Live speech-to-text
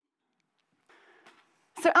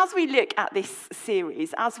So as we look at this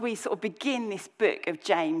series, as we sort of begin this book of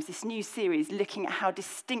James, this new series, looking at how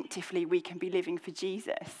distinctively we can be living for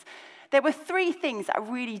Jesus, there were three things that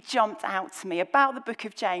really jumped out to me about the book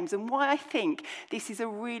of James and why I think this is a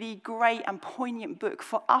really great and poignant book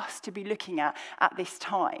for us to be looking at this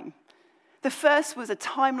time. The first was a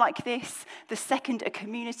time like this, the second, a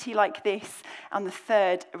community like this, and the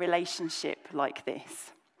third, a relationship like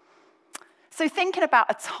this. So thinking about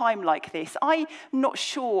a time like this, I'm not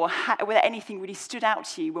sure whether anything really stood out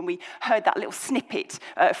to you when we heard that little snippet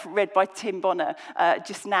read by Tim Bonner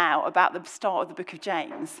just now about the start of the book of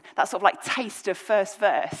James, that sort of like taste of first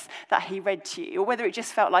verse that he read to you, or whether it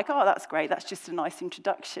just felt like, oh, that's great, that's just a nice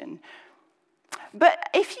introduction. But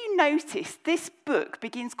if you notice, this book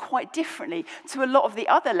begins quite differently to a lot of the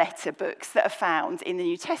other letter books that are found in the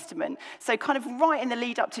New Testament. So kind of right in the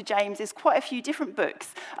lead up to James, there's quite a few different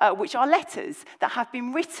books which are letters that have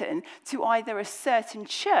been written to either a certain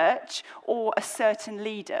church or a certain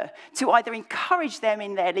leader, to either encourage them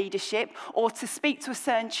in their leadership or to speak to a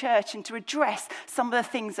certain church and to address some of the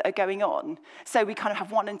things that are going on. So we kind of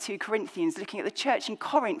have 1 and 2 Corinthians looking at the church in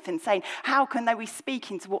Corinth and saying, how can they be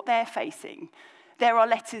speaking to what they're facing? There are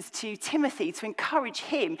letters to Timothy to encourage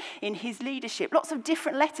him in his leadership. Lots of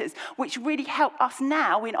different letters which really help us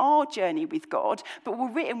now in our journey with God, but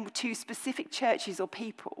were written to specific churches or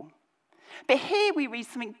people. But here we read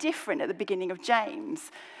something different at the beginning of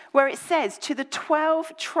James, where it says, to the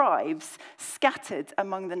 12 tribes scattered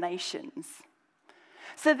among the nations.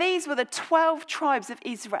 So these were the 12 tribes of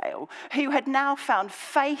Israel who had now found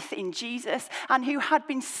faith in Jesus and who had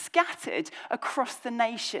been scattered across the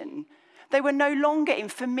nation. They were no longer in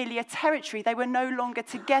familiar territory. They were no longer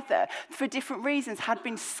together for different reasons, had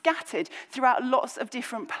been scattered throughout lots of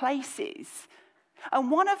different places. And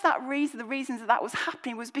one of the reasons that was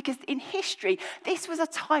happening was because in history, this was a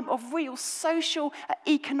time of real social,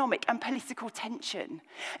 economic, and political tension.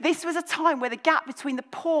 This was a time where the gap between the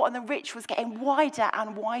poor and the rich was getting wider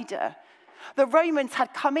and wider. The Romans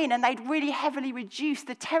had come in and they'd really heavily reduced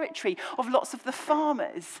the territory of lots of the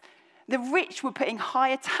farmers. The rich were putting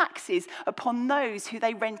higher taxes upon those who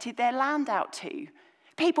they rented their land out to.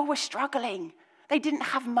 People were struggling. They didn't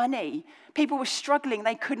have money. People were struggling.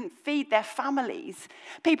 They couldn't feed their families.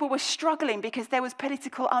 People were struggling because there was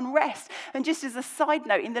political unrest. And just as a side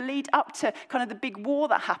note, in the lead up to kind of the big war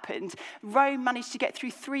that happened, Rome managed to get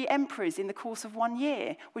through 3 emperors in the course of 1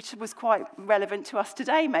 year, which was quite relevant to us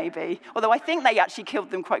today, maybe. Although I think they actually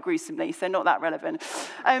killed them quite gruesomely, so not that relevant.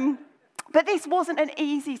 But this wasn't an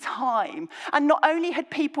easy time. And not only had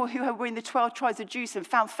people who were in the 12 tribes of Jerusalem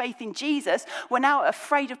found faith in Jesus, were now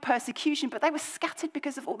afraid of persecution, but they were scattered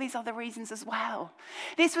because of all these other reasons as well.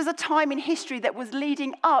 This was a time in history that was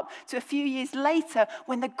leading up to a few years later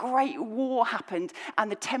when the Great War happened and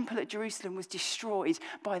the temple at Jerusalem was destroyed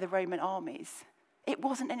by the Roman armies. It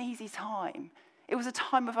wasn't an easy time. It was a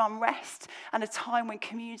time of unrest and a time when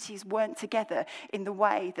communities weren't together in the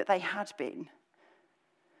way that they had been.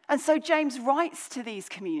 And so James writes to these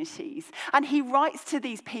communities and he writes to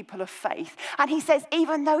these people of faith. And he says,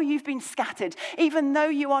 even though you've been scattered, even though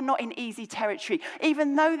you are not in easy territory,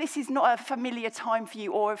 even though this is not a familiar time for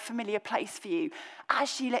you or a familiar place for you,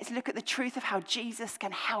 actually let's look at the truth of how Jesus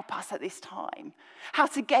can help us at this time. How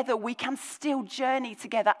together we can still journey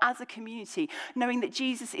together as a community, knowing that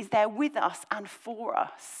Jesus is there with us and for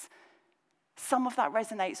us. Some of that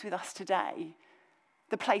resonates with us today.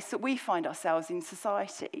 The place that we find ourselves in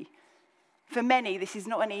society. For many, this is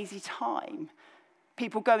not an easy time.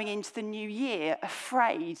 People going into the new year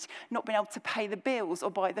afraid, not being able to pay the bills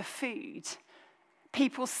or buy the food.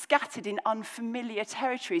 People scattered in unfamiliar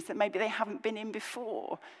territories that maybe they haven't been in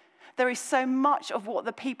before. There is so much of what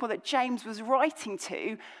the people that James was writing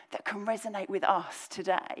to that can resonate with us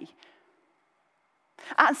today.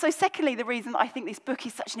 And so secondly, the reason that I think this book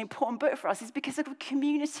is such an important book for us is because of a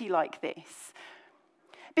community like this.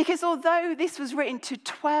 Because although this was written to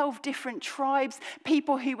 12 different tribes,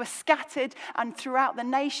 people who were scattered and throughout the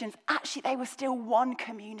nations, actually they were still one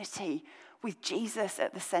community with Jesus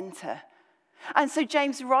at the center. And so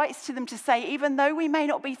James writes to them to say, even though we may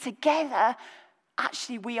not be together,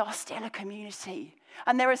 actually we are still a community.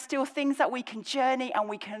 And there are still things that we can journey and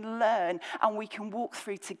we can learn and we can walk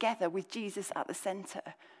through together with Jesus at the center.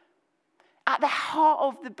 At the heart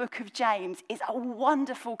of the book of James is a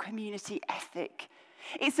wonderful community ethic.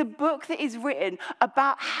 It's a book that is written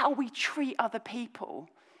about how we treat other people,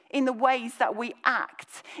 in the ways that we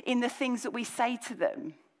act, in the things that we say to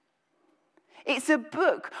them. It's a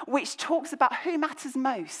book which talks about who matters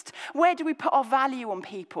most. Where do we put our value on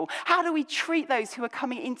people? How do we treat those who are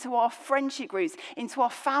coming into our friendship groups, into our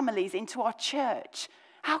families, into our church?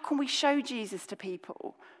 How can we show Jesus to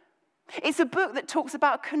people? It's a book that talks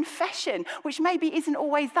about confession, which maybe isn't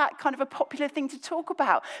always that kind of a popular thing to talk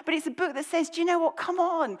about. But it's a book that says, do you know what? Come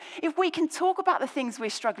on. If we can talk about the things we're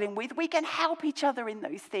struggling with, we can help each other in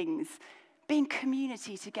those things, being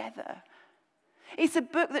community together. It's a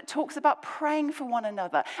book that talks about praying for one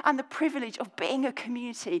another and the privilege of being a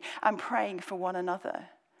community and praying for one another.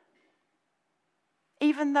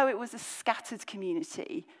 Even though it was a scattered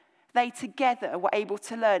community, they together were able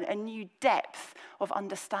to learn a new depth of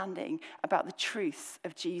understanding about the truths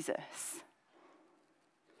of Jesus.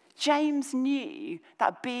 James knew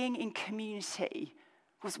that being in community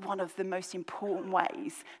was one of the most important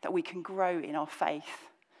ways that we can grow in our faith.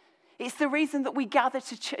 It's the reason that we gather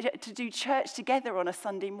to do church together on a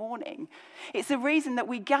Sunday morning. It's the reason that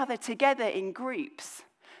we gather together in groups.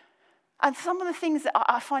 And some of the things that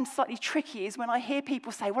I find slightly tricky is when I hear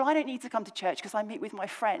people say, well, I don't need to come to church because I meet with my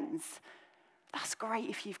friends. That's great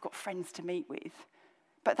if you've got friends to meet with.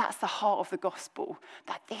 But that's the heart of the gospel,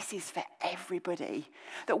 that this is for everybody.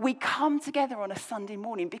 That we come together on a Sunday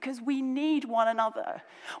morning because we need one another.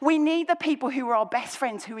 We need the people who are our best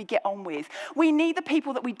friends who we get on with. We need the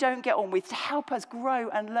people that we don't get on with to help us grow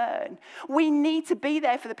and learn. We need to be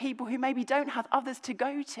there for the people who maybe don't have others to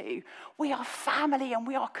go to. We are family and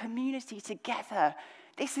we are community together.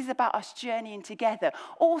 This is about us journeying together.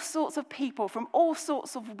 All sorts of people from all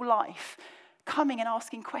sorts of life coming and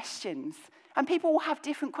asking questions. And people will have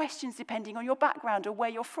different questions depending on your background or where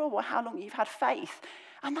you're from or how long you've had faith.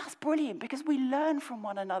 And that's brilliant because we learn from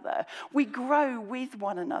one another. We grow with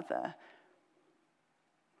one another.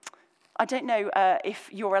 I don't know if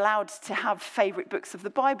you're allowed to have favourite books of the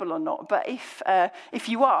Bible or not, but if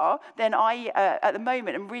you are, then I, at the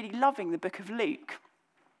moment, am really loving the book of Luke.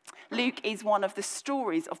 Luke is one of the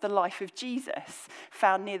stories of the life of Jesus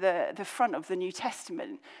found near the front of the New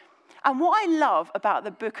Testament. And what I love about the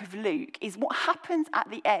book of Luke is what happens at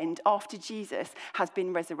the end after Jesus has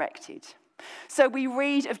been resurrected. So we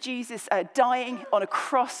read of Jesus dying on a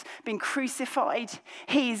cross, being crucified.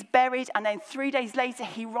 He is buried, and then 3 days later,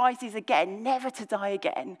 he rises again, never to die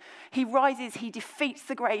again. He rises, he defeats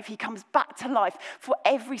the grave, he comes back to life for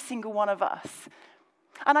every single one of us.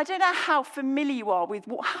 And I don't know how familiar you are with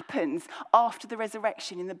what happens after the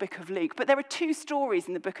resurrection in the book of Luke, but there are two stories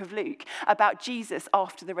in the book of Luke about Jesus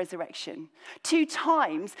after the resurrection. 2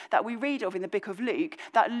 times that we read of in the book of Luke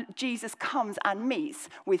that Jesus comes and meets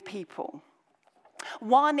with people.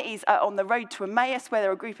 One is on the road to Emmaus, where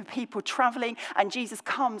there are a group of people traveling, and Jesus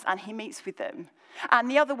comes and he meets with them.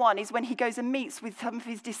 And the other one is when he goes and meets with some of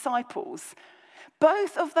his disciples.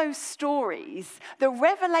 Both of those stories, the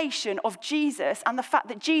revelation of Jesus and the fact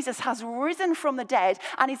that Jesus has risen from the dead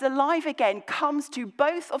and is alive again, comes to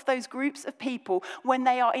both of those groups of people when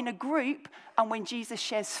they are in a group and when Jesus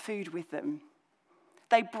shares food with them.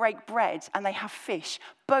 They break bread and they have fish.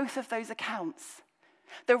 Both of those accounts.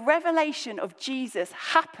 The revelation of Jesus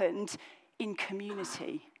happened in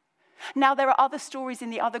community. Now, there are other stories in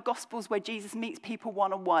the other Gospels where Jesus meets people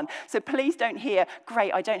one-on-one. So please don't hear,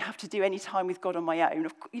 great, I don't have to do any time with God on my own.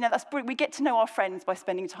 That's brilliant. We get to know our friends by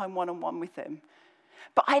spending time one-on-one with them.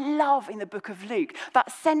 But I love in the book of Luke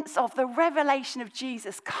that sense of the revelation of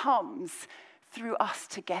Jesus comes through us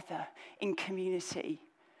together in community.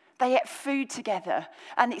 They ate food together,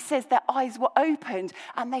 and it says their eyes were opened,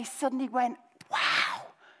 and they suddenly went, wow.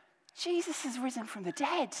 Jesus has risen from the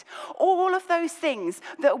dead. All of those things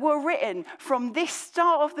that were written from this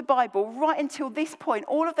start of the Bible right until this point,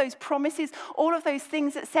 all of those promises, all of those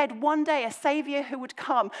things that said one day a Savior who would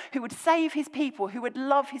come, who would save his people, who would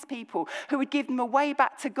love his people, who would give them a way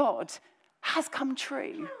back to God, has come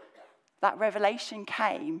true. That revelation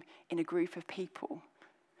came in a group of people.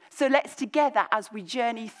 So let's together, as we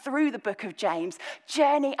journey through the book of James,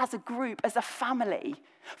 journey as a group, as a family.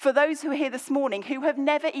 For those who are here this morning who have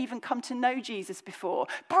never even come to know Jesus before,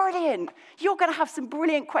 brilliant. You're going to have some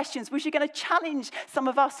brilliant questions which are going to challenge some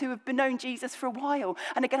of us who have known Jesus for a while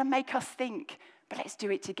and are going to make us think. But let's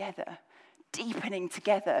do it together, deepening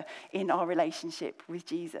together in our relationship with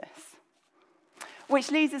Jesus.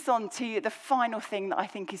 Which leads us on to the final thing that I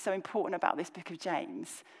think is so important about this book of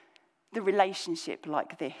James. The relationship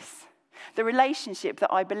like this. The relationship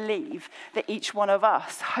that I believe that each one of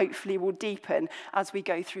us hopefully will deepen as we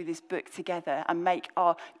go through this book together and make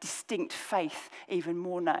our distinct faith even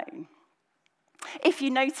more known. If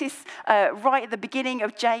you notice right at the beginning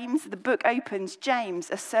of James, the book opens,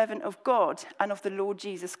 James, a servant of God and of the Lord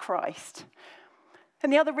Jesus Christ.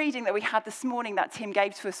 And the other reading that we had this morning that Tim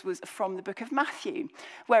gave to us was from the book of Matthew,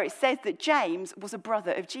 where it says that James was a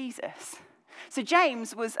brother of Jesus. So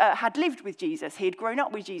James had lived with Jesus. He had grown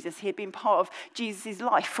up with Jesus. He had been part of Jesus'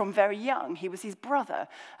 life from very young. He was his brother.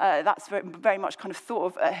 That's very much kind of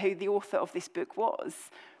thought of who the author of this book was.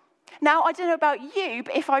 Now, I don't know about you,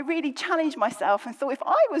 but if I really challenged myself and thought if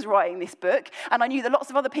I was writing this book and I knew that lots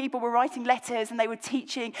of other people were writing letters and they were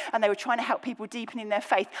teaching and they were trying to help people deepen in their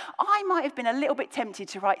faith, I might have been a little bit tempted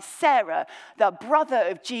to write, Sarah, the brother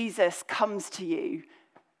of Jesus, comes to you.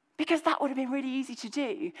 Because that would have been really easy to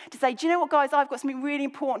do. To say, do you know what, guys, I've got something really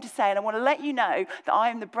important to say and I want to let you know that I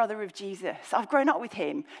am the brother of Jesus. I've grown up with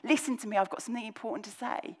him. Listen to me, I've got something important to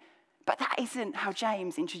say. But that isn't how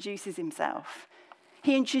James introduces himself.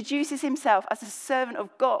 He introduces himself as a servant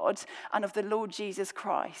of God and of the Lord Jesus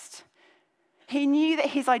Christ. He knew that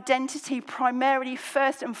his identity primarily,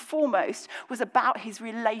 first and foremost, was about his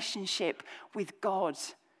relationship with God.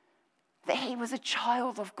 That he was a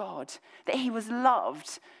child of God, that he was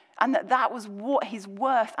loved, and that was what his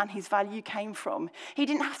worth and his value came from. He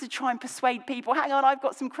didn't have to try and persuade people, hang on, I've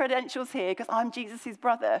got some credentials here because I'm Jesus'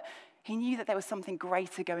 brother. He knew that there was something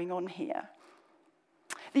greater going on here.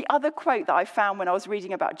 The other quote that I found when I was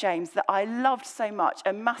reading about James that I loved so much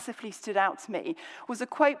and massively stood out to me was a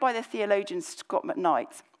quote by the theologian Scott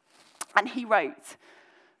McKnight. And he wrote,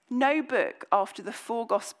 "No book after the four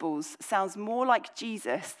Gospels sounds more like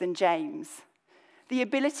Jesus than James. The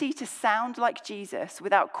ability to sound like Jesus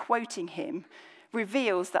without quoting him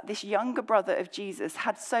reveals that this younger brother of Jesus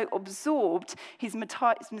had so absorbed his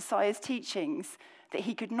Messiah's teachings that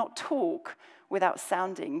he could not talk without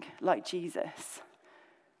sounding like Jesus."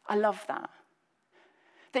 I love that.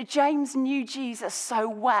 That James knew Jesus so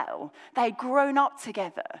well. They had grown up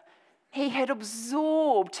together. He had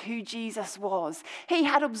absorbed who Jesus was. He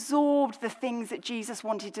had absorbed the things that Jesus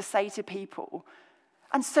wanted to say to people.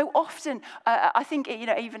 And so often, I think,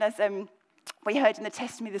 even as we heard in the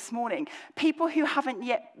testimony this morning, people who haven't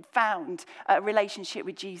yet found a relationship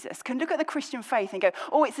with Jesus can look at the Christian faith and go,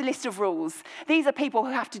 oh, it's a list of rules. These are people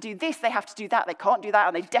who have to do this, they have to do that, they can't do that,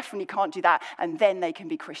 and they definitely can't do that, and then they can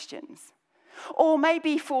be Christians. Or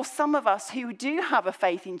maybe for some of us who do have a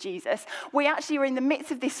faith in Jesus, we actually are in the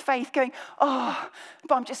midst of this faith going, oh,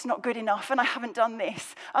 but I'm just not good enough, and I haven't done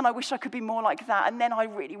this, and I wish I could be more like that, and then I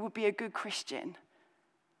really would be a good Christian.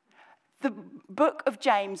 The book of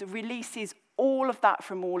James releases all of that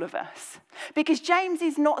from all of us. Because James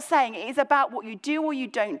is not saying it is about what you do or you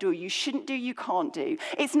don't do, you shouldn't do, you can't do.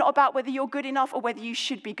 It's not about whether you're good enough or whether you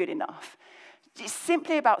should be good enough. It's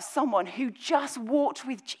simply about someone who just walked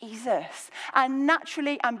with Jesus and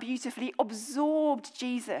naturally and beautifully absorbed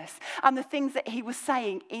Jesus and the things that he was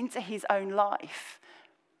saying into his own life.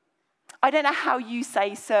 I don't know how you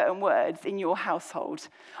say certain words in your household.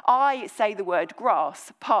 I say the word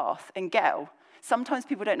grass, path, and girl. Sometimes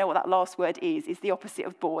people don't know what that last word is. It's the opposite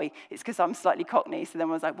of boy. It's because I'm slightly cockney. So then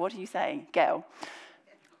I was like, what do you say? Girl.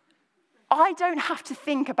 I don't have to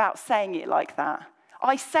think about saying it like that.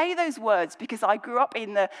 I say those words because I grew up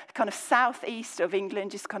in the kind of southeast of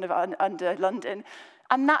England, just kind of under London.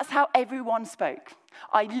 And that's how everyone spoke.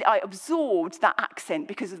 I absorbed that accent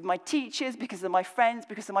because of my teachers, because of my friends,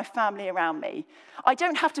 because of my family around me. I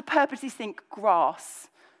don't have to purposely think grass.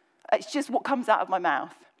 It's just what comes out of my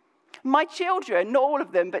mouth. My children, not all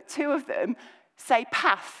of them, but two of them, say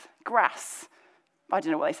path, grass. I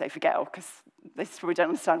don't know what they say for girl, because they probably don't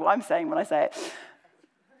understand what I'm saying when I say it.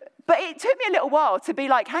 But it took me a little while to be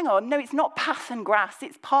like, hang on, no, it's not path and grass,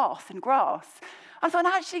 it's path and grass. I thought,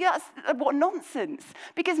 actually, that's what nonsense.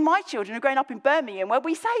 Because my children are growing up in Birmingham where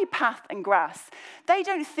we say path and grass. They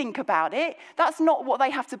don't think about it. That's not what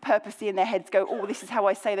they have to purposely in their heads go, oh, this is how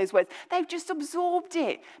I say those words. They've just absorbed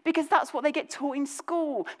it because that's what they get taught in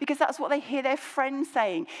school, because that's what they hear their friends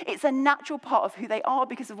saying. It's a natural part of who they are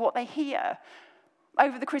because of what they hear.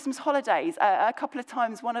 Over the Christmas holidays, a couple of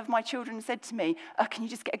times, one of my children said to me, can you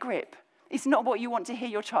just get a grip? It's not what you want to hear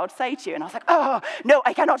your child say to you. And I was like, oh, no,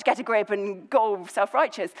 I cannot get a grip, and go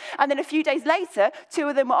self-righteous. And then a few days later, two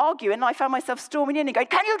of them were arguing, and I found myself storming in and going,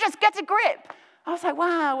 can you just get a grip? I was like,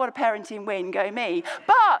 wow, what a parenting win, go me.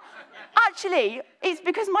 But actually, it's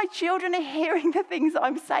because my children are hearing the things that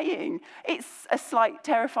I'm saying. It's a slight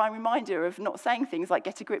terrifying reminder of not saying things like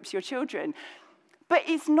get a grip to your children. But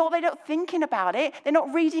it's not, they're not thinking about it. They're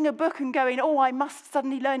not reading a book and going, oh, I must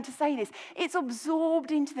suddenly learn to say this. It's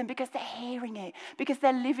absorbed into them because they're hearing it, because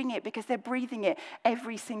they're living it, because they're breathing it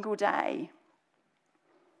every single day.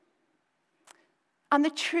 And the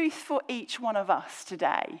truth for each one of us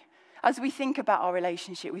today, as we think about our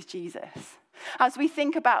relationship with Jesus, as we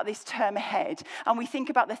think about this term ahead, and we think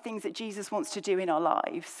about the things that Jesus wants to do in our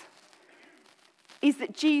lives, is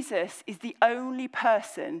that Jesus is the only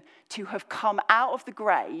person to have come out of the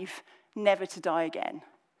grave never to die again.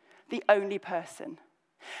 the only person.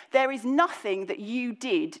 There is nothing that you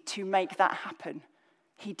did to make that happen.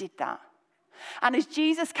 He did that. And as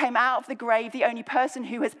Jesus came out of the grave, the only person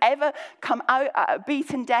who has ever come out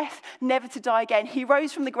beaten death, never to die again, he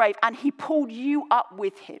rose from the grave and he pulled you up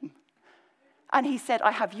with him. And he said,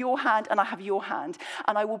 I have your hand and I have your hand,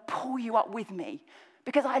 and I will pull you up with me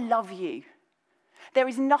because I love you. There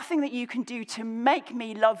is nothing that you can do to make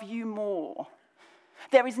me love you more.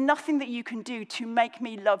 There is nothing that you can do to make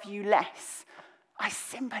me love you less. I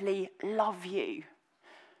simply love you.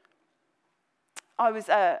 I was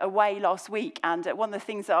away last week, and one of the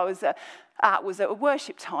things that I was at was a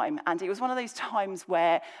worship time, and it was one of those times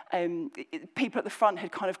where people at the front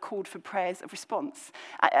had kind of called for prayers of response,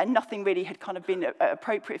 and nothing really had kind of been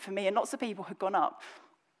appropriate for me, and lots of people had gone up.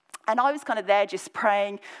 And I was kind of there just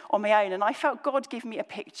praying on my own, and I felt God give me a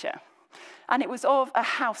picture, and it was of a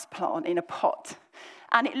house plant in a pot.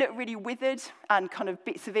 And it looked really withered, and kind of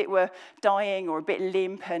bits of it were dying or a bit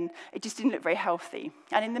limp, and it just didn't look very healthy.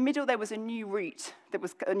 And in the middle, there was a new root,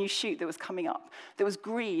 a new shoot that was coming up, that was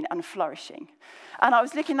green and flourishing. And I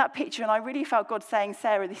was looking at that picture, and I really felt God saying,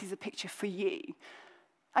 Sarah, this is a picture for you.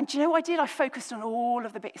 And do you know what I did? I focused on all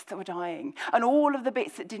of the bits that were dying, and all of the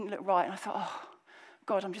bits that didn't look right. And I thought, oh,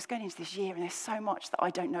 God, I'm just going into this year and there's so much that I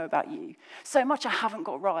don't know about you. So much I haven't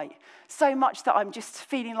got right. So much that I'm just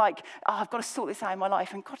feeling like, oh, I've got to sort this out in my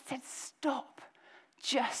life. And God said, stop.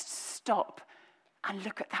 Just stop and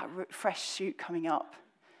look at that fresh shoot coming up.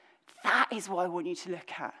 That is what I want you to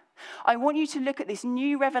look at. I want you to look at this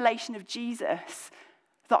new revelation of Jesus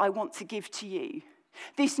that I want to give to you.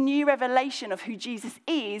 This new revelation of who Jesus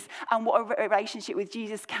is and what a relationship with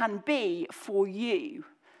Jesus can be for you.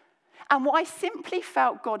 And what I simply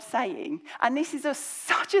felt God saying, and this is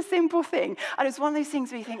such a simple thing, and it's one of those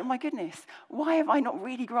things where you think, oh my goodness, why have I not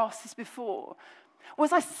really grasped this before?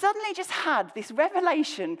 Was I suddenly just had this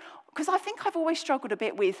revelation, because I think I've always struggled a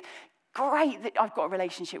bit with, great that I've got a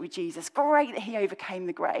relationship with Jesus, great that he overcame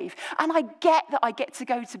the grave, and I get that I get to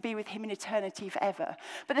go to be with him in eternity forever.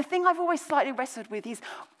 But the thing I've always slightly wrestled with is,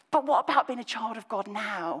 but what about being a child of God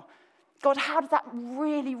now? God, how does that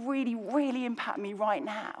really, really, really impact me right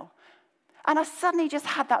now? And I suddenly just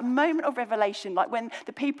had that moment of revelation, like when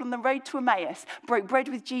the people on the road to Emmaus broke bread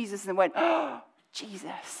with Jesus and went, oh,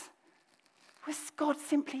 Jesus. Was God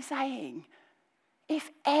simply saying, if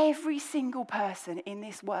every single person in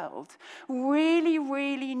this world really,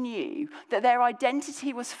 really knew that their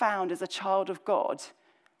identity was found as a child of God,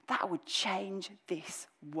 that would change this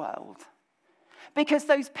world. Because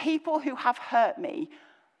those people who have hurt me,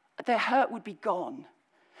 their hurt would be gone.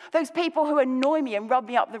 Those people who annoy me and rub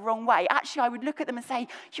me up the wrong way, actually I would look at them and say,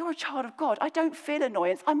 you're a child of God. I don't feel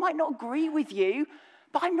annoyance. I might not agree with you,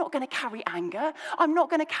 but I'm not going to carry anger. I'm not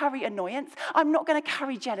going to carry annoyance. I'm not going to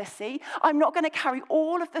carry jealousy. I'm not going to carry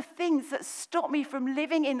all of the things that stop me from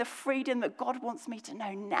living in the freedom that God wants me to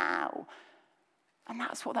know now. And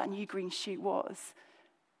that's what that new green shoot was.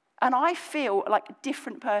 And I feel like a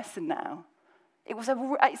different person now. It was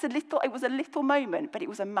a little moment, but it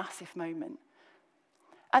was a massive moment.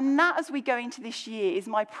 And that, as we go into this year, is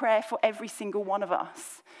my prayer for every single one of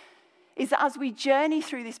us, is that as we journey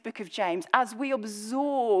through this book of James, as we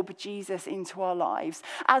absorb Jesus into our lives,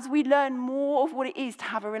 as we learn more of what it is to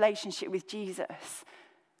have a relationship with Jesus,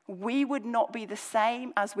 we would not be the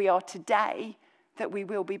same as we are today that we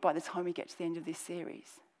will be by the time we get to the end of this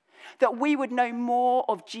series. That we would know more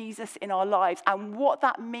of Jesus in our lives and what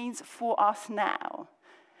that means for us now.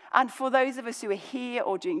 And for those of us who are here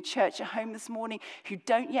or doing church at home this morning who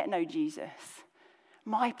don't yet know Jesus,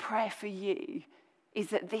 my prayer for you is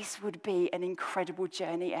that this would be an incredible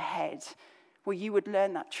journey ahead where you would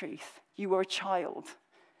learn that truth. You are a child.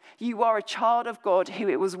 You are a child of God who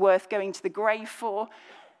it was worth going to the grave for,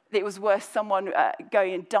 that it was worth someone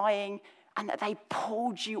going and dying, and that they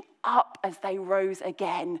pulled you up as they rose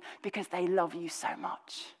again because they love you so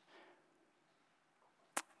much.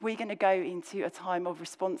 We're going to go into a time of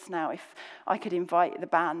response now, if I could invite the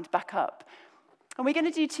band back up. And we're going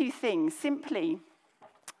to do two things. Simply,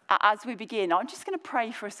 as we begin, I'm just going to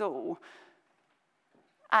pray for us all.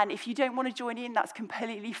 And if you don't want to join in, that's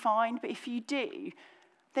completely fine. But if you do,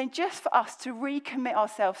 then just for us to recommit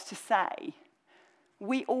ourselves to say,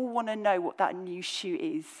 we all want to know what that new shoot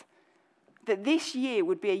is. That this year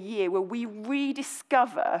would be a year where we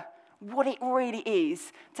rediscover what it really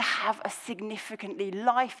is to have a significantly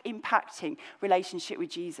life-impacting relationship with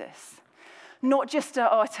Jesus. Not just,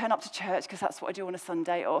 I turn up to church because that's what I do on a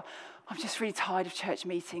Sunday, or I'm just really tired of church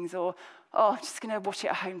meetings, or oh, I'm just going to watch it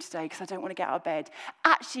at home today because I don't want to get out of bed.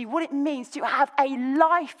 Actually, what it means to have a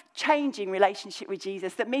life-changing relationship with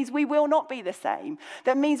Jesus, that means we will not be the same.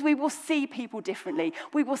 That means we will see people differently.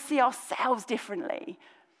 We will see ourselves differently.